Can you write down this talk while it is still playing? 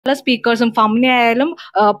പല സ്പീക്കേഴ്സും ഫംനി ആയാലും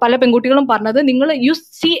പല പെൺകുട്ടികളും പറഞ്ഞത്, നിങ്ങൾ യു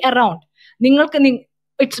സീ അറൌണ്ട്, നിങ്ങൾക്ക്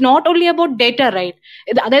it's not only about data right.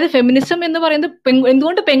 അതായത് ഫെമിനിസം എന്ന് പറയുന്നത്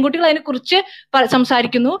എന്തുകൊണ്ട് പെൺകുട്ടികൾ അതിനെ കുറിച്ച്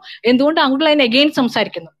സംസാരിക്കുന്നു, എന്തുകൊണ്ട് ആൺകുട്ടികൾ അതിനെ അഗെയിൻസ്റ്റ്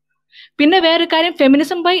സംസാരിക്കുന്നു. പിന്നെ വേറൊരു കാര്യം,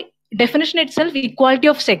 feminism by definition itself, equality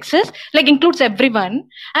of sexes, like includes everyone,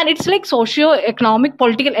 and it's like socio-economic,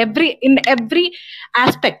 political, in every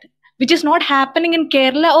aspect, which is not happening in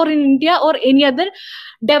Kerala or in India or any other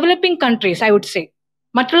developing countries, I would say.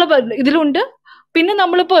 മറ്റുള്ള ഇതിലുണ്ട്. പിന്നെ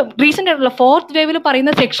നമ്മളിപ്പോ recent ആയിട്ടുള്ള 4th വേവിൽ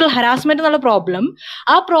പറയുന്ന sexual harassment എന്നുള്ള problem,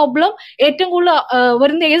 ആ problem ഏറ്റവും കൂടുതൽ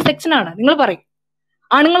വരുന്ന ഏത് സെക്ഷനാണ് നിങ്ങൾ പറയും?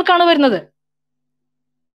 ആണുങ്ങൾക്കാണ് വരുന്നത്.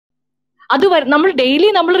 അത് നമ്മൾ ഡെയിലി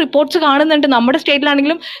നമ്മൾ റിപ്പോർട്ട്സ് കാണുന്നുണ്ട്. നമ്മുടെ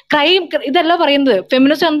സ്റ്റേറ്റിലാണെങ്കിലും ക്രൈം ഇതല്ല പറയുന്നത്.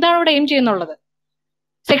 ഫെമിനിസം എന്താണ് ഇവിടെ എയിം ചെയ്യുന്നുള്ളത്?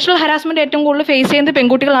 സെക്ഷൽ ഹരാസ്മെന്റ് ഏറ്റവും കൂടുതൽ ഫേസ് ചെയ്യുന്നത്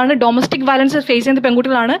പെൺകുട്ടികളാണ്, ഡൊമസ്റ്റിക് വയലൻസ് ഫേസ് ചെയ്യുന്നത്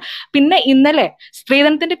പെൺകുട്ടികളാണ്. പിന്നെ ഇന്നലെ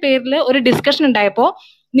സ്ത്രീധനത്തിന്റെ പേരിൽ ഒരു ഡിസ്കഷൻ ഉണ്ടായപ്പോ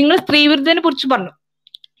നിങ്ങൾ സ്ത്രീവിരുദ്ധനെ കുറിച്ച്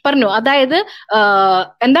പറഞ്ഞു. അതായത്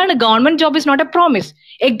എന്താണ്, government job is not A promise,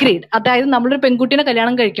 agreed. അതായത് നമ്മളൊരു പെൺകുട്ടീനെ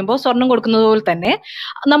കല്യാണം കഴിക്കുമ്പോൾ സ്വർണം കൊടുക്കുന്നത് പോലെ തന്നെ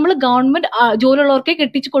നമ്മൾ ഗവൺമെന്റ് ജോലിയുള്ളവർക്കേ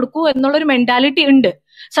കെട്ടിച്ചു കൊടുക്കൂ എന്നുള്ളൊരു മെന്റാലിറ്റി ഉണ്ട്.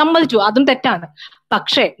 സമ്മതിച്ചു, അതും തെറ്റാണ്.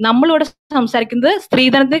 പക്ഷേ നമ്മളിവിടെ സംസാരിക്കുന്നത്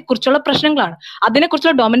സ്ത്രീധനത്തെ കുറിച്ചുള്ള പ്രശ്നങ്ങളാണ്.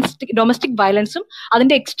 അതിനെക്കുറിച്ചുള്ള ഡൊമസ്റ്റിക് വയലൻസും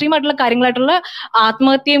അതിന്റെ എക്സ്ട്രീം ആയിട്ടുള്ള കാര്യങ്ങളായിട്ടുള്ള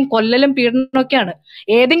ആത്മഹത്യയും കൊല്ലലും പീഡനവും ഒക്കെയാണ്.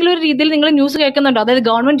 ഏതെങ്കിലും ഒരു രീതിയിൽ നിങ്ങൾ ന്യൂസ് കേൾക്കുന്നുണ്ടോ? അതായത്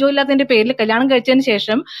ഗവൺമെന്റ് ജോലി ഇല്ലാത്തതിന്റെ പേരിൽ കല്യാണം കഴിച്ചതിന്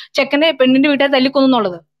ശേഷം ചെക്കനെ പെണ്ണിന്റെ വീട്ടുകാർ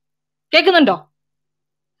തല്ലിക്കൊന്നുള്ളത് കേൾക്കുന്നുണ്ടോ?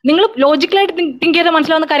 നിങ്ങൾ ലോജിക്കലായിട്ട് തിങ്ക് ചെയ്താൽ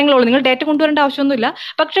മനസ്സിലാവുന്ന കാര്യങ്ങളുള്ളൂ. നിങ്ങൾ ഡേറ്റ കൊണ്ടുവരേണ്ട ആവശ്യമൊന്നുമില്ല.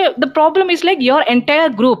 പക്ഷേ the problem is like your entire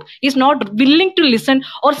group is not willing to listen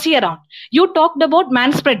or see around. U talked about man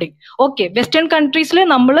spreading. Okay, western കൺട്രീസിൽ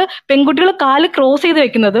നമ്മൾ പെൺകുട്ടികൾ കാല് ക്രോസ് ചെയ്ത്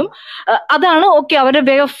വെക്കുന്നതും അതാണ് ഓക്കെ അവരുടെ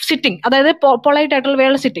വേ ഓഫ് സിറ്റിംഗ്, അതായത് പൊളൈറ്റ് ആയിട്ടുള്ള വേ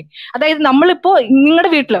ഓഫ് സിറ്റിംഗ്. അതായത് നമ്മളിപ്പോ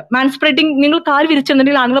നിങ്ങളുടെ വീട്ടിൽ മാൻ സ്പ്രെഡിങ്, നിങ്ങൾ കാല്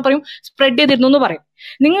വിരിച്ചിട്ടുണ്ടെങ്കിൽ ആളുകൾ പറയും സ്പ്രെഡ് ചെയ്തിരുന്നു എന്ന് പറയും.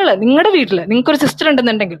 നിങ്ങളുടെ വീട്ടിൽ നിങ്ങൾക്കൊരു സിസ്റ്റർ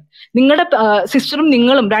ഉണ്ടെന്നുണ്ടെങ്കിൽ നിങ്ങളുടെ സിസ്റ്ററും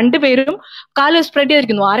നിങ്ങളും രണ്ടുപേരും കാല് സ്പ്രെഡ്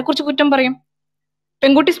ചെയ്തിരിക്കുന്നു, ആരെക്കുറിച്ച് കുറ്റം പറയും?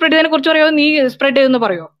 പെൺകുട്ടി സ്പ്രെഡ് ചെയ്തതിനെ കുറിച്ച് പറയോ, നീ സ്പ്രെഡ് ചെയ്തെന്ന്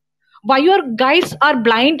പറയോ? Y your guys are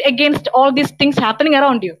blind against all these things happening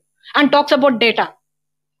around you and talks about data.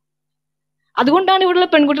 അതുകൊണ്ടാണ് ഇവിടെയുള്ള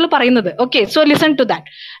പെൺകുട്ടികൾ പറയുന്നത്. Okay, so listen to that.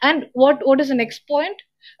 And what is the next point?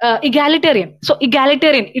 Egalitarian. So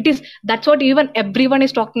egalitarian, that's what even everyone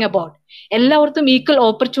is talking about. എല്ലാവർക്കും equal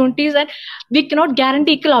opportunities and we cannot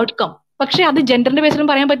guarantee equal outcome. പക്ഷെ അത് ജെൻഡറിന്റെ ബേസിലും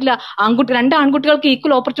പറയാൻ പറ്റില്ല. രണ്ട് ആൺകുട്ടികൾക്ക്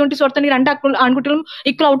ഈക്വൽ ഓപ്പർച്യൂണിറ്റീസ് കൊടുത്തെങ്കിൽ രണ്ട് ആൺകുട്ടികളും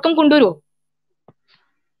equal outcome കൊണ്ടുവരുമോ?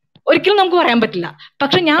 ഒരിക്കലും നമുക്ക് പറയാൻ പറ്റില്ല.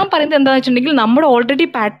 പക്ഷെ ഞാൻ പറയുന്നത് എന്താണെന്ന് വെച്ചിട്ടുണ്ടെങ്കിൽ, നമ്മുടെ ഓൾറെഡി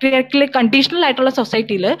പാട്രിയാർക്കിൽ കണ്ടീഷണൽ ആയിട്ടുള്ള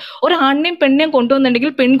സൊസൈറ്റിയിൽ ഒരു ആണിനെയും പെണ്ണിനെയും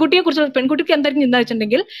കൊണ്ടുവന്നിട്ടുണ്ടെങ്കിൽ പെൺകുട്ടിക്ക് എന്തായിരിക്കും എന്താ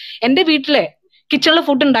വെച്ചിട്ടുണ്ടെങ്കിൽ, എന്റെ വീട്ടിലെ കിച്ചണിൽ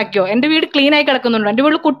ഫുഡ് ഉണ്ടാക്കിയോ, എന്റെ വീട് ക്ലീൻ ആയി കിടക്കുന്നുണ്ടോ, എന്റെ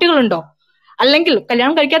വീട്ടിൽ കുട്ടികളുണ്ടോ, അല്ലെങ്കിൽ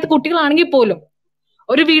കല്യാണം കഴിക്കാത്ത കുട്ടികളാണെങ്കിൽ പോലും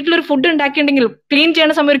ഒരു വീട്ടിലൊരു ഫുഡ് ഉണ്ടാക്കിയിട്ടുണ്ടെങ്കിൽ ക്ലീൻ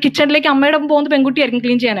ചെയ്യുന്ന സമയം ഒരു കിച്ചണിലേക്ക് അമ്മയുടെ ഒപ്പം പോകുന്ന പെൺകുട്ടിയായിരിക്കും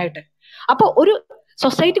ക്ലീൻ ചെയ്യാനായിട്ട്. അപ്പൊ ഒരു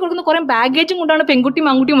സൊസൈറ്റി കൊടുക്കുന്ന കുറെ ബാഗേജും കൊണ്ടാണ് പെൺകുട്ടിയും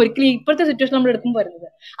ആൺകുട്ടിയും ഒരിക്കലും ഇപ്പോഴത്തെ സിറ്റുവേഷൻ നമ്മൾ എടുക്കുമ്പോൾ വരുന്നത്.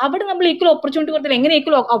 അവിടെ നമ്മൾ ഈക്വൽ ഓപ്പർച്യൂണിറ്റി കൊടുത്താൽ എങ്ങനെ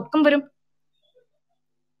ഈക്വൽ ഔട്ട്കം വരും?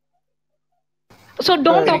 So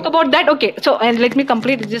don't talk about that. Okay, so let me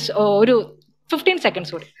complete just ഒരു 15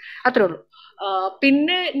 seconds കൂടി, അത്രേ ഉള്ളൂ.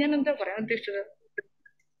 പിന്നെ ഞാൻ എന്താ പറയാൻ ഉദ്ദേശിച്ചത്?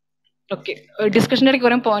 ഓക്കെ, ഡിസ്കഷൻ്റെ ഇടയ്ക്ക്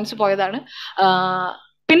കുറെ പോയിന്റ്സ് പോയതാണ്.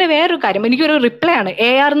 പിന്നെ വേറൊരു കാര്യം, എനിക്കൊരു റിപ്ലൈ ആണ്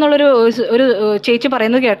AR എന്നുള്ളൊരു ഒരു ചേച്ചി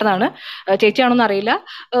പറയുന്നത് കേട്ടതാണ്. ചേച്ചിയാണെന്ന് അറിയില്ല,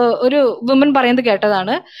 ഒരു വുമൻ പറയുന്നത്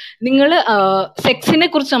കേട്ടതാണ്. നിങ്ങൾ സെക്സിനെ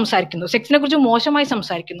കുറിച്ച് സംസാരിക്കുന്നു, സെക്സിനെ കുറിച്ച് മോശമായി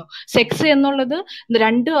സംസാരിക്കുന്നു. സെക്സ് എന്നുള്ളത്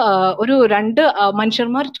രണ്ട്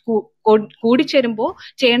മനുഷ്യന്മാർ കൂടിച്ചേരുമ്പോൾ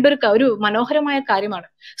ചെയ്യേണ്ട ഒരു മനോഹരമായ കാര്യമാണ്.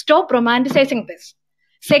 Stop റൊമാൻറ്റിസൈസിങ് this.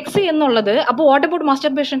 സെക്സ് എന്നുള്ളത്, അപ്പോൾ what about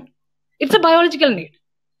masturbation? It's A biological need.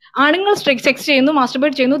 ആണുങ്ങൾ സെക്സ് ചെയ്യുന്നു,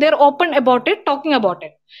 മാസ്റ്റർബേറ്റ് ചെയ്യുന്നു, they are open about it, talking about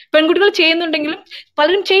it. പെൺകുട്ടികൾ ചെയ്യുന്നുണ്ടെങ്കിലും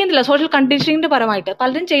പലരും ചെയ്യുന്നില്ല, സോഷ്യൽ കണ്ടീഷനിങ്ങിന്റെ പരമായിട്ട്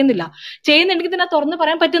പലരും ചെയ്യുന്നുണ്ടെങ്കിൽ തന്നെ തുറന്ന്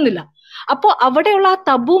പറയാൻ പറ്റുന്നില്ല. അപ്പോൾ അവിടെയുള്ള ആ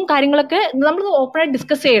തബുവും കാര്യങ്ങളൊക്കെ നമ്മൾ ഓപ്പണായിട്ട്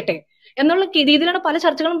ഡിസ്കസ് ചെയ്യട്ടെ എന്നുള്ള രീതിയിലാണ് പല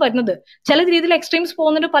ചർച്ചകളും വരുന്നത്. ചില രീതിയിൽ എക്സ്ട്രീംസ്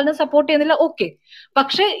പോകുന്നുണ്ട്, പലരും സപ്പോർട്ട് ചെയ്യുന്നില്ല, ഓക്കെ.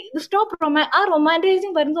 പക്ഷേ സ്റ്റോപ്പ് ആ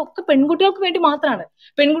റൊമാൻറ്റൈസിങ് വരുന്നത് ഒക്കെ പെൺകുട്ടികൾക്ക് വേണ്ടി മാത്രമാണ്.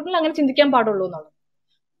 പെൺകുട്ടികൾ അങ്ങനെ ചിന്തിക്കാൻ പാടുള്ളൂ എന്നുള്ളത്.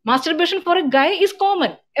 Masturbation for a guy is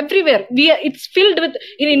common everywhere. It's filled with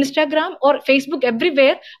in Instagram or Facebook,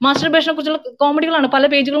 everywhere masturbation കുറിച്ചുള്ള കോമഡികളാണ് പല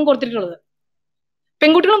പേജുകളും കൊടുത്തിട്ടുള്ളത്.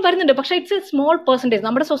 പെൺകുട്ടികളും വരുന്നുണ്ട്, പക്ഷെ ഇറ്റ്സ് എ സ്മോൾ പെർസെന്റേജ്.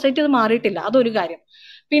 നമ്മുടെ സൊസൈറ്റി അത് മാറിയിട്ടില്ല, അതൊരു കാര്യം.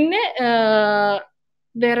 പിന്നെ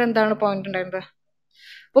വേറെ എന്താണ് പോയിന്റ് ഉണ്ടായിരുന്നത്?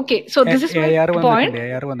 Okay, so this is my point.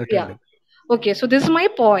 Okay, so this is my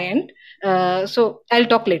point. So I will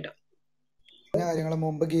talk later. കാര്യങ്ങൾ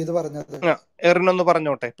മുമ്പ് ഗീതു പറഞ്ഞത്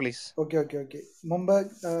പറഞ്ഞോട്ടെ പ്ലീസ്. ഓക്കെ മുമ്പ്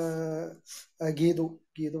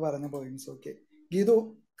ഗീതു പറഞ്ഞ പോയിന്റ്സ്. ഓക്കെ, ഗീതു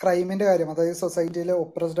ക്രൈമിന്റെ കാര്യം, അതായത് സൊസൈറ്റിയിലെ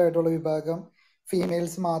ഒപ്രസ്ഡ് ആയിട്ടുള്ള വിഭാഗം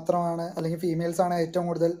ഫീമെയിൽസ് മാത്രമാണ്, അല്ലെങ്കിൽ ഫീമെയിൽസ് ആണ് ഏറ്റവും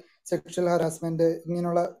കൂടുതൽ സെക്ഷൽ ഹറാസ്മെന്റ്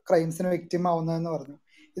ഇങ്ങനെയുള്ള ക്രൈംസിന് വിക്ടിം ആവുന്നതെന്ന് പറഞ്ഞു.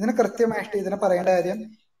 ഇതിന് കൃത്യമായിട്ട് ഇതിനെ പറയേണ്ട കാര്യം,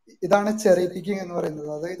 ഇതാണ് ചെറി പിക്കിംഗ് എന്ന് പറയുന്നത്.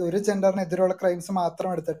 അതായത് ഒരു ജെൻഡറിനെതിരെയുള്ള ക്രൈംസ് മാത്രം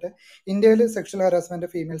എടുത്തിട്ട് ഇന്ത്യയിൽ സെക്ഷൽ ഹരാസ്മെന്റ്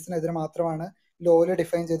ഫീമെയിൽസിനെതിരെ മാത്രമാണ് ലോയിൽ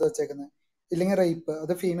ഡിഫൈൻ ചെയ്ത് വെച്ചേക്കുന്നത്. ഇല്ലെങ്കിൽ റേപ്പ്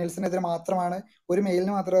അത് ഫീമെയിൽസിനെതിരെ മാത്രമാണ്, ഒരു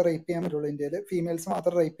മെയിലിന് മാത്രമേ റേപ്പ് ചെയ്യാൻ പറ്റുള്ളൂ ഇന്ത്യയിൽ, ഫീമെയിൽസ്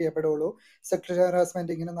മാത്രമേ റേപ്പ് ചെയ്യപ്പെടുള്ളൂ. സെക്ഷൽ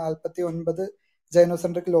ഹരാസ്മെന്റ് ഇങ്ങനെ 49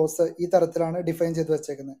 ജൈനോസെൻട്രിക് ലോസ് ഈ തരത്തിലാണ് ഡിഫൈൻ ചെയ്ത്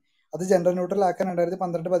വെച്ചേക്കുന്നത്. അത് ജെൻഡർ ന്യൂട്രൽ ആക്കാൻ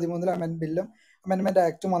 2012-13 അമെൻമെന്റ്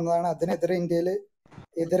ആക്ടും വന്നതാണ്. അതിനെതിരെ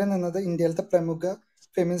എതിരെ നിന്നത് ഇന്ത്യയിലത്തെ പ്രമുഖ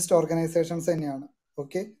ഫെമിനിസ്റ്റ് ഓർഗനൈസേഷൻസ് തന്നെയാണ്.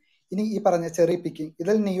 ഓക്കെ, ഇനി ഈ പറഞ്ഞ ചെറി പിക്കിംഗ്,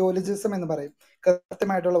 ഇതിൽ നിയോളജിസം എന്ന് പറയും.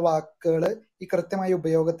 കൃത്യമായിട്ടുള്ള വാക്കുകൾ ഈ കൃത്യമായ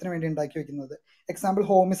ഉപയോഗത്തിന് വേണ്ടി ഉണ്ടാക്കി വെക്കുന്നത്. എക്സാമ്പിൾ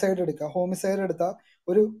ഹോമിസൈഡ് എടുക്കുക. ഹോമിസൈഡ് എടുത്താൽ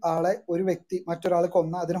ഒരു വ്യക്തി മറ്റൊരാൾ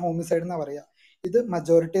കൊന്ന അതിന് ഹോമിസൈഡ് എന്നാ പറയാ. ഇത്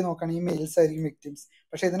മജോറിറ്റി നോക്കുകയാണെങ്കിൽ മെയിൽസ് ആയിരിക്കും വിക്ടിംസ്.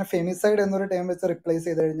 പക്ഷെ ഇതിനെ ഫെമിസൈഡ് എന്നൊരു ടേം വെച്ച് റിപ്ലേസ്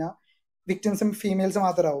ചെയ്ത് കഴിഞ്ഞാൽ വിക്ടിംസും ഫീമെയിൽസ്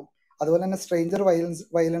മാത്രമാവും. അതുപോലെ തന്നെ സ്ട്രേഞ്ചർ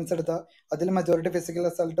വയലൻസ് എടുത്താൽ അതിൽ മജോറിറ്റി ഫിസിക്കൽ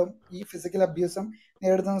അസൾട്ടും ഈ ഫിസിക്കൽ അബ്യൂസും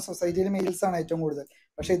നേരിടുന്ന സൊസൈറ്റിയിൽ മെയിൽസ് ആണ് ഏറ്റവും കൂടുതൽ.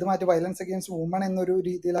 പക്ഷെ ഇത് മാറ്റി വയലൻസ് അഗെയിൻസ്റ്റ് വുമൺ എന്നൊരു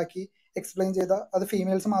രീതിയിലാക്കി എക്സ്പ്ലെയിൻ ചെയ്താൽ അത്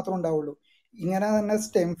ഫീമെയിൽസ് മാത്രമേ ഉണ്ടാവുള്ളൂ. ഇങ്ങനെ തന്നെ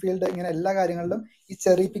സ്റ്റെം ഫീൽഡ്, ഇങ്ങനെ എല്ലാ കാര്യങ്ങളിലും ഈ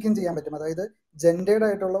ചെറി പിക്കിംഗ് ചെയ്യാൻ പറ്റും. അതായത് ജെൻഡേർഡ്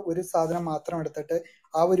ആയിട്ടുള്ള ഒരു സാധനം മാത്രം എടുത്തിട്ട്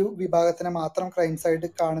ആ ഒരു വിഭാഗത്തിനെ മാത്രം ക്രൈംസ് ആയിട്ട്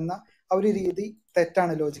കാണുന്ന ആ ഒരു രീതി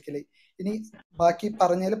തെറ്റാണ് ലോജിക്കലി. ഇനി ബാക്കി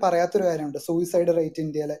പറഞ്ഞതിൽ പറയാത്തൊരു കാര്യമുണ്ട്, സൂയിസൈഡ് റേറ്റ്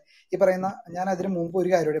ഇന്ത്യയിലെ. ഈ പറയുന്ന, ഞാൻ അതിന് മുമ്പ് ഒരു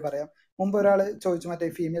കാര്യം കൂടി പറയാം. മുമ്പ് ഒരാൾ ചോദിച്ചു, മറ്റേ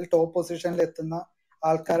ഫീമെയിൽ ടോപ്പ് പൊസിഷനിൽ എത്തുന്ന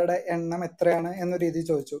ആൾക്കാരുടെ എണ്ണം എത്രയാണ് എന്ന രീതി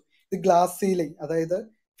ചോദിച്ചു. ഇത് ഗ്ലാസ് സീലിംഗ്, അതായത്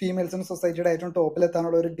ഫീമെയിൽസിന് സൊസൈറ്റിയുടെ ഏറ്റവും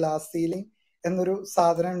ടോപ്പിലെത്താനുള്ള ഒരു ഗ്ലാസ് സീലിംഗ് എന്നൊരു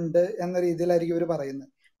സാധനം ഉണ്ട് എന്ന രീതിയിലായിരിക്കും ഇവർ പറയുന്നത്.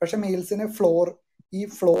 പക്ഷെ മെയിൽസിന് ഈ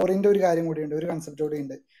ഫ്ലോറിന്റെ ഒരു കാര്യം കൂടിയുണ്ട്, ഒരു കൺസെപ്റ്റ് കൂടി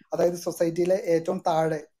ഉണ്ട്. അതായത് സൊസൈറ്റിയിലെ ഏറ്റവും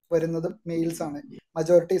താഴെ വരുന്നത് മെയിൽസ് ആണ്.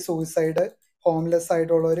 മജോറിറ്റി സൂയിസൈഡ്, ഹോംലെസ്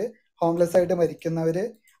ആയിട്ടുള്ളവര്, ഹോംലെസ് ആയിട്ട് മരിക്കുന്നവര്,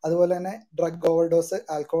 അതുപോലെ തന്നെ ഡ്രഗ് ഓവർഡോസ്,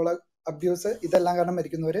 ആൽക്കഹോൾ അബ്യൂസ്, ഇതെല്ലാം കാരണം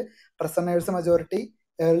മരിക്കുന്നവര്, prisoners majority,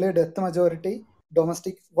 early death majority,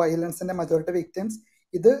 domestic വയലൻസിന്റെ majority victims.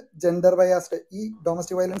 ഇത് ജെൻഡർ ബയാസ്ഡ്. ഈ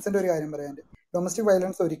ഡൊമസ്റ്റിക് വയലൻസിന്റെ ഒരു കാര്യം പറയാനുണ്ട്. ഡൊമസ്റ്റിക്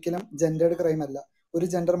വയലൻസ് ഒരിക്കലും ജെൻഡേർഡ് ക്രൈം അല്ല, ഒരു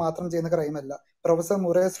ജെൻഡർ മാത്രം ചെയ്യുന്ന ക്രൈം അല്ല. പ്രൊഫസർ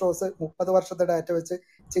മുറേസ് റോസ് 30 വർഷത്തെ ഡാറ്റ വെച്ച്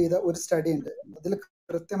ചെയ്ത ഒരു സ്റ്റഡി ഉണ്ട്, അതിൽ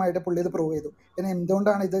കൃത്യമായിട്ട് പുള്ളി ഇത് പ്രൂവ് ചെയ്തു. പിന്നെ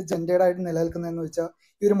എന്തുകൊണ്ടാണ് ഇത് ജെൻഡേർഡ് ആയിട്ട് നിലനിൽക്കുന്നതെന്ന് വെച്ചാൽ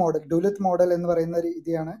ഈ ഒരു മോഡൽ, ഡുലിത്ത് മോഡൽ എന്ന് പറയുന്ന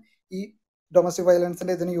രീതിയാണ് ഈ ഡൊമസ്റ്റിക്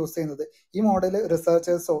വയലൻസിന്റെ ഇതിന് യൂസ് ചെയ്യുന്നത്. ഈ മോഡൽ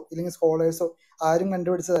റിസർച്ചേഴ്സോ ഇല്ലെങ്കിൽ സ്കോളേഴ്സോ ആരും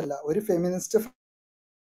കണ്ടുപിടിച്ചതല്ല. ഒരു ഫെമിനിസ്റ്റ്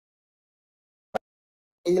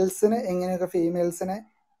മെയിൽസിനെ എങ്ങനെയൊക്കെ ഫീമെയിൽസിനെ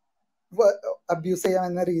അബ്യൂസ് ചെയ്യാം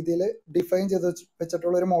എന്ന രീതിയിൽ ഡിഫൈൻ ചെയ്ത്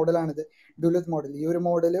വെച്ചിട്ടുള്ള ഒരു മോഡലാണിത്, ഡുലിത്ത് മോഡൽ. ഈ ഒരു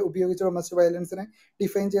മോഡൽ ഉപയോഗിച്ച് ഡൊമസ്റ്റിക് വയലൻസിനെ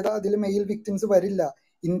ഡിഫൈൻ ചെയ്താൽ അതിൽ മെയിൽ വിക്ടിംസ് വരില്ല.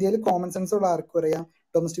 ഇന്ത്യയിൽ കോമൺ സെൻസ് ഉള്ള ആർക്കും അറിയാം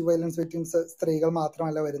ഡൊമസ്റ്റിക് വയലൻസ് വിക്ടിംസ് സ്ത്രീകൾ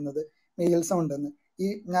മാത്രമല്ല വരുന്നത്, മെയിൽസും ഉണ്ടെന്ന്. ഈ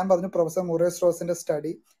ഞാൻ പറഞ്ഞു പ്രൊഫസർ മുറേസ് റോസിന്റെ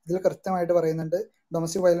സ്റ്റഡി, ഇതിൽ കൃത്യമായിട്ട് പറയുന്നുണ്ട്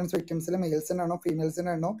ഡൊമസ്റ്റിക് വയലൻസ് വിക്ടിംസിൽ മെയിൽസിന്റെ എണ്ണോ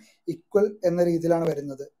ഫീമെയിൽസിന്റെ എണ്ണോ ഈക്വൽ എന്ന രീതിയിലാണ്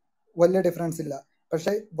വരുന്നത്, വലിയ ഡിഫറൻസ് ഇല്ല.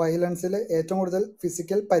 പക്ഷെ വയലൻസിൽ ഏറ്റവും കൂടുതൽ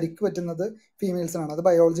ഫിസിക്കൽ പരിക്ക് പറ്റുന്നത് ഫീമെയിൽസിനാണ്. അത്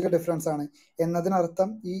ബയോളജിക്കൽ ഡിഫറൻസ് ആണ് എന്നതിനർത്ഥം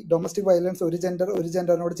ഈ ഡൊമസ്റ്റിക് വയലൻസ് ഒരു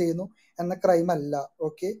ജെൻഡറിനോട് ചെയ്യുന്നു എന്ന ക്രൈം അല്ല.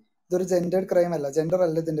 ഓക്കെ, ഇതൊരു ജെൻഡേർഡ് ക്രൈം അല്ല, ജെൻഡർ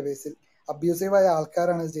അല്ല ഇതിന്റെ ബേസിൽ. അബ്യൂസീവായ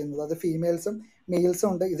ആൾക്കാരാണ് ഇത് ചെയ്യുന്നത്, അത് ഫീമെയിൽസും മെയിൽസും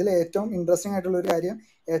ഉണ്ട്. ഇതിൽ ഏറ്റവും ഇൻട്രസ്റ്റിംഗ് ആയിട്ടുള്ള ഒരു കാര്യം,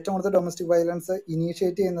 ഏറ്റവും കൂടുതൽ ഡൊമസ്റ്റിക് വയലൻസ്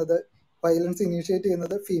ഇനീഷ്യേറ്റ്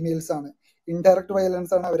ചെയ്യുന്നത് ഫീമെയിൽസ് ആണ്. ഇൻഡയറക്റ്റ്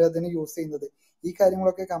വയലൻസ് ആണ് അവരതിന് യൂസ് ചെയ്യുന്നത്. ഈ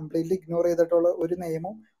കാര്യങ്ങളൊക്കെ കംപ്ലീറ്റ്ലി ഇഗ്നോർ ചെയ്തിട്ടുള്ള ഒരു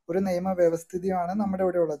നിയമ വ്യവസ്ഥിതിയാണ് നമ്മുടെ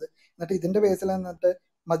ഇവിടെ ഉള്ളത്. എന്നിട്ട് ഇതിന്റെ ബേസിൽ നിന്നിട്ട്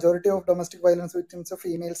majority of domestic violence victims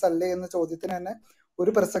females അല്ലേ എന്ന ചോദ്യത്തിന് തന്നെ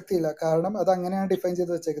ഒരു പ്രസക്തിയില്ല. കാരണം അത് അങ്ങനെയാണ് ഡിഫൈൻ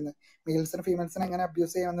ചെയ്ത് വെച്ചേക്കുന്നത്, മെയിൽസിന് ഫീമെയിൽസിനെ എങ്ങനെ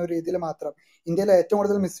അബ്യൂസ് ചെയ്യാമെന്ന ഒരു രീതിയിൽ മാത്രം. ഇന്ത്യയിൽ ഏറ്റവും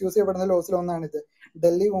കൂടുതൽ മിസ്യൂസ് ചെയ്യപ്പെടുന്ന ലോസിൽ ഒന്നാണിത്.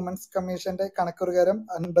 ഡൽഹി വുമൻസ് കമ്മീഷന്റെ കണക്ക് പ്രകാരം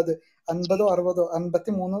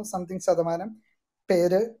 53 സംതിങ് ശതമാനം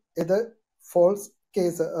പേര് ഇത്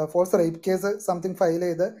false rape case something file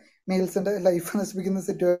ചെയ്ത് മെയിൽസിന്റെ ലൈഫ് നശിപ്പിക്കുന്ന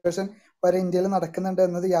സിറ്റുവേഷൻ വരെ ഇന്ത്യയിൽ നടക്കുന്നുണ്ട്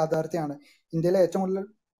എന്നത് യാഥാർത്ഥ്യമാണ്. ഇന്ത്യയിലെ ഏറ്റവും കൂടുതൽ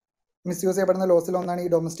മിസ്യൂസ് ചെയ്യപ്പെടുന്ന ലോസിൽ ഒന്നാണ് ഈ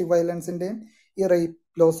ഡൊമസ്റ്റിക് വയലൻസിന്റെയും ഈ റേപ്പ്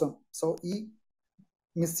ലോസും. സോ ഈ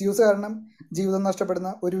മിസ്യൂസ് കാരണം ജീവിതം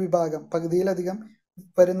നഷ്ടപ്പെടുന്ന ഒരു വിഭാഗം, പകുതിയിലധികം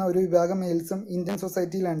വരുന്ന ഒരു വിഭാഗം മെയിൽസും ഇന്ത്യൻ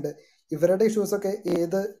സൊസൈറ്റിയിലുണ്ട്. ഇവരുടെ ഇഷ്യൂസൊക്കെ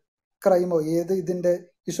ഏത് ക്രൈമോ ഏത് ഇതിന്റെ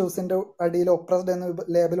ഇഷ്യൂസിന്റെ അടിയിൽ ഒപ്രസ്ഡ് എന്ന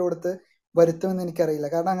ലേബൽ കൊടുത്ത് വരുത്തുമെന്ന് എനിക്കറിയില്ല.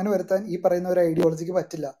 കാരണം അങ്ങനെ വരുത്താൻ ഈ പറയുന്ന ഒരു ഐഡിയോളജിക്ക്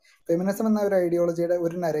പറ്റില്ല. ഫെമിനിസം എന്ന ഒരു ഐഡിയോളജിയുടെ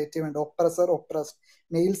ഒരു നരേറ്റീവ് ഉണ്ട്, ഒപ്രസർ ഒപ്രസ്ഡ്.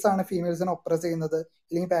 മെയിൽസ് ആണ് ഫീമെയിൽസിനെ ഒപ്രസ് ചെയ്യുന്നത്,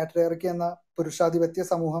 അല്ലെങ്കിൽ പാട്രിയാർക്കി എന്ന പുരുഷാധിപത്യ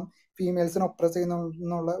സമൂഹം ഫീമെയിൽസിനെ ഒപ്രസ് ചെയ്യുന്നു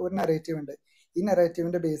എന്നുള്ള ഒരു നരേറ്റീവ് ഉണ്ട്. ഈ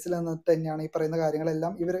നരേറ്റീവിന്റെ ബേസിൽ നിന്നിട്ട് തന്നെയാണ് ഈ പറയുന്ന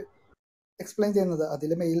കാര്യങ്ങളെല്ലാം ഇവർ എക്സ്പ്ലെയിൻ ചെയ്യുന്നത്.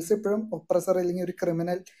 അതിൽ മെയിൽസ് എപ്പോഴും ഒപ്രസർ അല്ലെങ്കിൽ ഒരു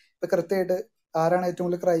ക്രിമിനൽ, ഇപ്പൊ കൃത്യമായിട്ട് ആരാണ് ഏറ്റവും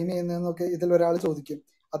കൂടുതൽ ക്രൈം ചെയ്യുന്നതെന്നൊക്കെ ഇതിൽ ഒരാൾ ചോദിക്കും.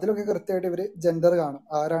 അതിലൊക്കെ കൃത്യമായിട്ട് ഇവർ ജെൻഡർ കാണും,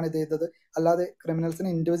 ആരാണ് ഇത് ചെയ്തത്. അല്ലാതെ ക്രിമിനൽസിനെ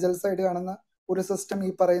ഇൻഡിവിജ്വൽസ് ആയിട്ട് കാണുന്ന ഒരു സിസ്റ്റം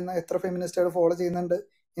ഈ പറയുന്ന എത്ര ഫെമിനിസ്റ്റുകൾ ഫോളോ ചെയ്യുന്നുണ്ട്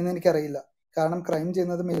എന്ന് എനിക്കറിയില്ല. കാരണം ക്രൈം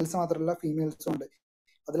ചെയ്യുന്നത് മെയിൽസ് മാത്രമല്ല ഫീമെയിൽസും ഉണ്ട്.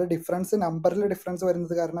 അതിൽ ഡിഫറൻസ്, നമ്പറിൽ ഡിഫറൻസ്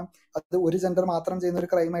വരുന്നത് കാരണം അത് ഒരു ജെൻഡർ മാത്രം ചെയ്യുന്ന ഒരു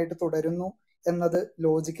ക്രൈമായിട്ട് തുടരുന്നു എന്നത്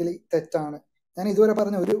ലോജിക്കലി തെറ്റാണ്. ഞാൻ ഇതുവരെ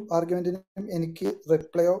പറഞ്ഞ ഒരു ആർഗ്യുമെന്റിനും എനിക്ക്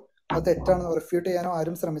റിപ്ലൈയോ അത് തെറ്റാണെന്ന് റിഫ്യൂട്ട് ചെയ്യാനോ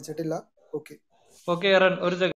ആരും ശ്രമിച്ചിട്ടില്ല. ഓക്കെ ഓക്കെ എറൻ ഒരു